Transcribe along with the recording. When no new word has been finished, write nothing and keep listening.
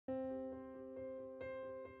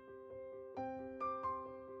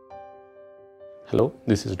Hello,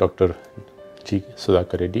 this is Dr.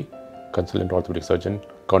 Sudhakar Reddy, Consultant Orthopedic Surgeon,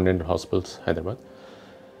 Continental Hospitals, Hyderabad.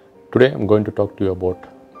 Today I am going to talk to you about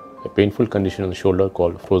a painful condition in the shoulder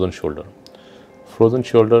called frozen shoulder. Frozen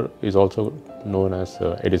shoulder is also known as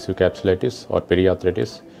adhesive capsulitis or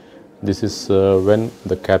periarthritis. This is when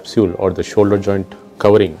the capsule or the shoulder joint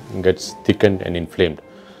covering gets thickened and inflamed.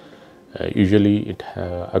 Usually it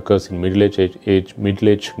occurs in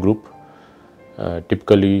middle-age group.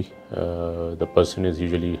 Typically the person is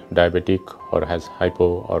usually diabetic or has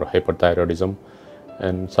hypo or hyperthyroidism,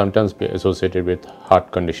 and sometimes be associated with heart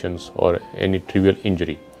conditions or any trivial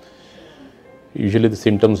injury. Usually the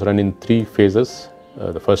symptoms run in three phases.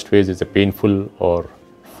 The first phase is a painful or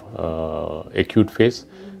acute phase,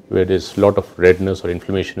 where there is a lot of redness or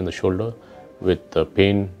inflammation in the shoulder with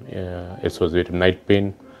pain associated night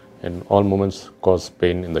pain, and all movements cause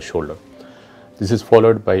pain in the shoulder. This is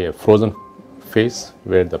followed by a frozen phase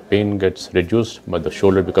where the pain gets reduced but the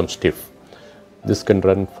shoulder becomes stiff. This can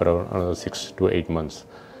run for another 6 to 8 months.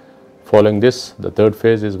 Following this, the third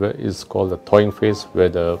phase is called the thawing phase, where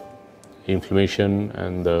the inflammation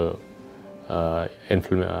and the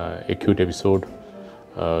acute episode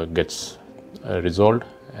gets resolved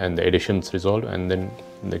and the adhesions resolved, and then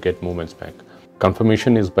they get movements back.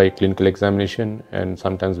 Confirmation is by clinical examination, and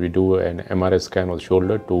sometimes we do an MRI scan of the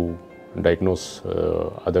shoulder to diagnose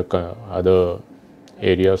other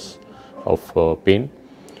areas of pain,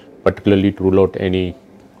 particularly to rule out any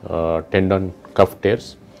tendon cuff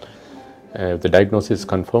tears. If the diagnosis is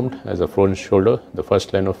confirmed as a frozen shoulder, the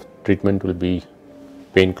first line of treatment will be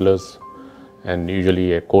painkillers and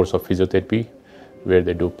usually a course of physiotherapy, where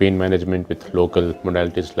they do pain management with local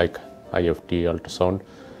modalities like IFT, ultrasound,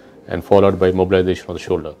 and followed by mobilization of the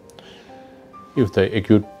shoulder. If the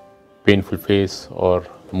acute painful phase or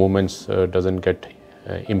movements doesn't get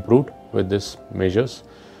improved with these measures,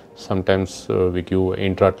 sometimes we give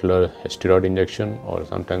intraarticular steroid injection, or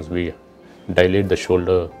sometimes we dilate the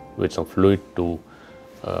shoulder with some fluid to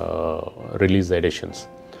release the adhesions.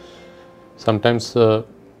 Sometimes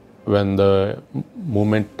when the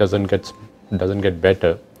movement doesn't get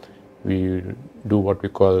better, we do what we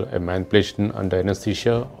call a manipulation under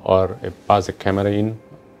anesthesia, or pass a camera in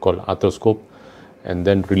called arthroscope, and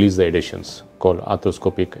then release the adhesions called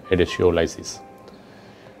arthroscopic adhesiolysis.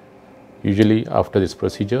 Usually after this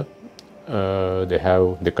procedure,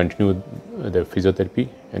 they continue the physiotherapy,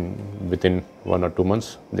 and within 1 or 2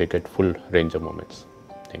 months they get full range of movements.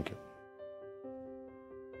 Thank you.